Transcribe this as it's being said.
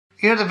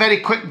Here's a very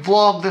quick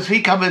vlog this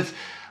week. I was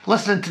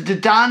listening to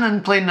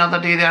Donald playing the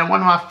other day there, and one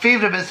of my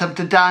favourite bits of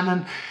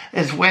Donald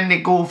is when they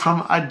go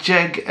from a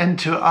jig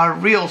into a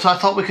reel. So I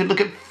thought we could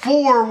look at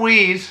four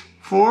ways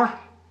where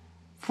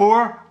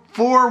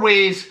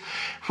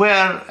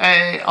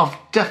of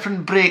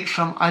different breaks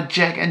from a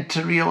jig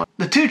into reel.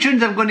 The two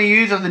tunes I'm going to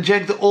use are the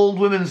jig The Old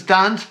Woman's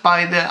Dance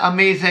by the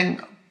amazing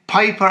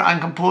piper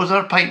and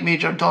composer, pipe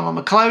major Donald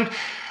MacLeod,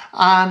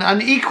 and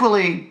an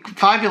equally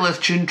fabulous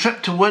tune,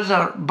 Trip to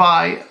Windsor,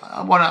 by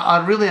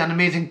an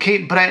amazing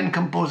Cape Breton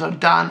composer,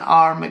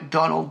 Donald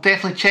MacDonald.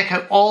 Definitely check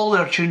out all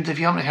their tunes if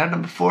you haven't heard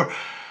them before.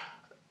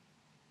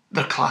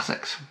 They're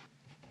classics.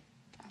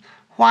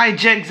 Why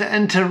jigs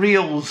into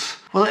reels?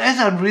 Well, it is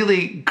a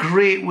really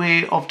great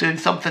way of doing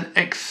something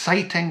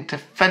exciting to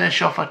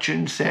finish off a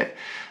tune set.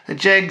 The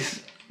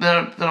jigs,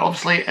 they're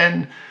obviously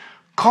in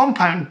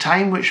compound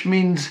time, which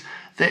means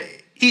that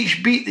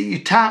each beat that you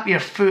tap your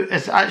foot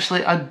is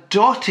actually a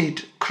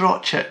dotted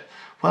crotchet,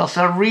 whilst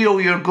a reel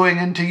you're going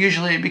into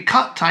usually it'd be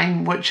cut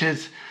time, which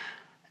is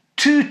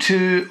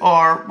 2-2,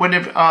 or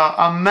whenever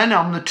a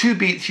minimum, the two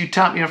beats you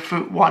tap your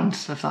foot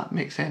once, if that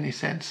makes any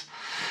sense.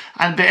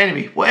 But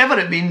anyway, whatever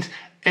it means,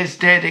 it's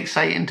dead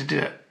exciting to do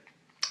it,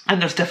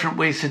 and there's different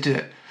ways to do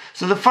it.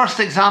 So the first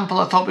example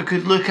I thought we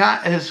could look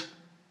at is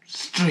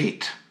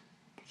straight.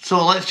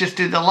 So let's just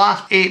do the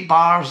last 8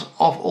 bars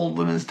of Old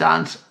Woman's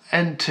Dance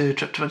into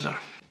Trip to Windsor.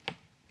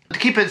 To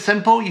keep it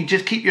simple, you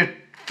just keep your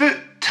foot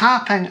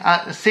tapping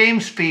at the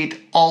same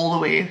speed all the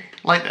way,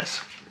 like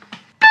this.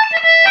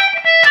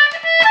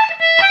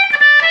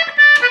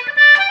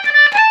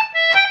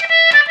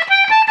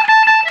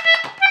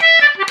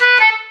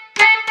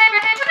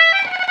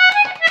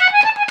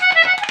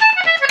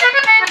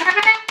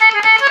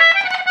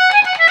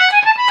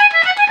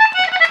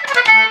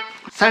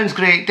 Sounds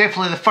great,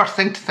 definitely the first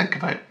thing to think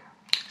about.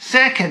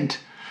 Second,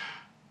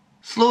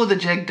 slow the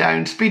jig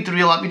down, speed the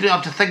reel up. You don't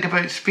have to think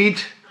about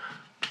speed.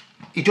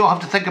 You don't have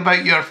to think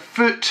about your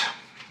foot.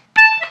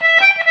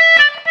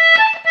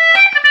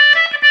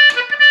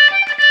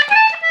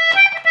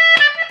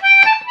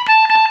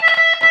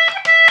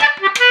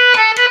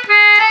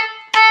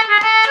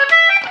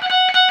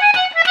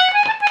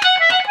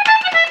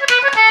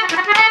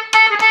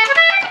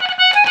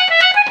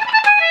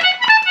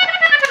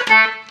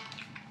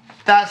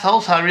 That's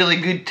also a really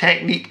good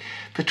technique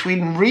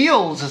between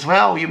reels as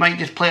well. You might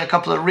just play a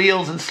couple of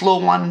reels and slow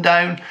one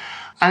down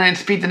and then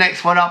speed the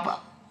next one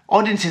up.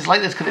 Audiences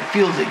like this because it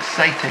feels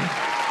exciting.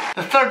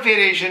 The third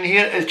variation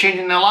here is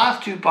changing the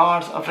last 2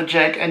 bars of a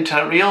jig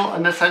into a reel,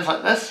 and this sounds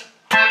like this.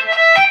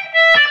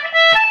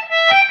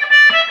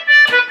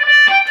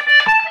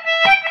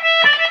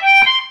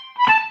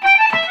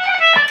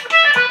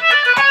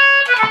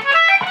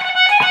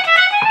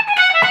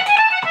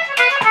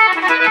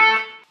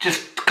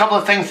 Couple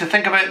of things to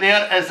think about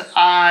there is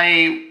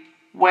I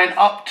played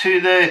up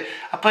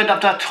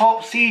to a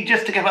top C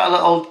just to give it a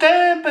little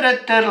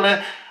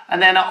da-ba-da-da-da-da,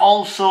 and then I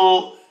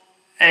also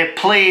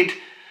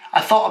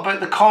I thought about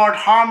the chord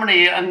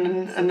harmony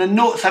and the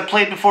notes I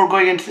played before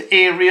going into the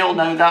A reel.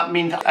 Now that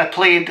means I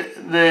played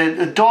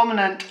the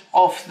dominant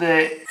of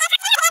the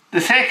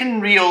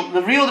second reel.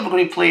 The reel that we're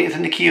going to play is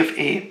in the key of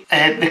A.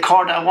 The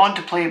chord I want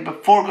to play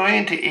before going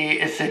into A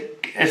is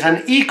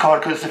an E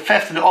chord because it's the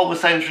 5th and it always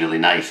sounds really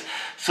nice.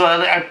 So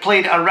I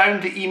played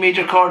around the E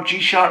major chord,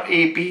 G sharp,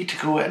 A, B to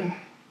go in.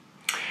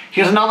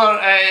 Here's another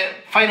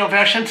final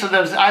version. So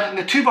there's adding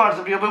the 2 bars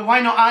of reel, but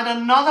why not add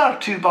another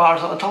 2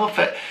 bars on top of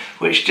it,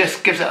 which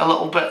just gives it a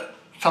little bit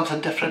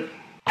something different.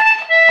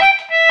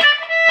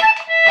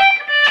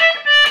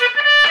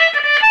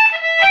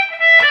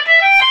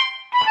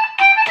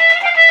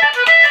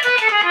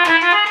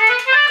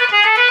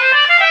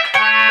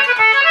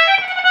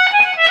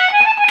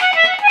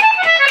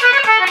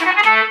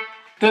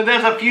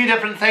 There's a few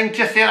different things.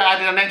 Just there I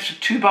added an extra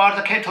 2 bars.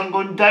 I kept on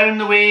going down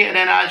the way, and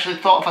then I actually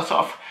thought of a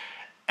sort of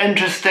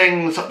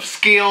interesting sort of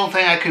scale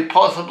thing I could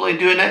possibly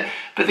do in it.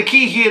 But the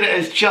key here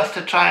is just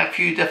to try a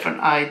few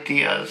different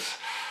ideas.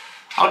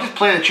 I'll just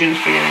play the tunes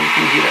for you and you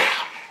can hear it.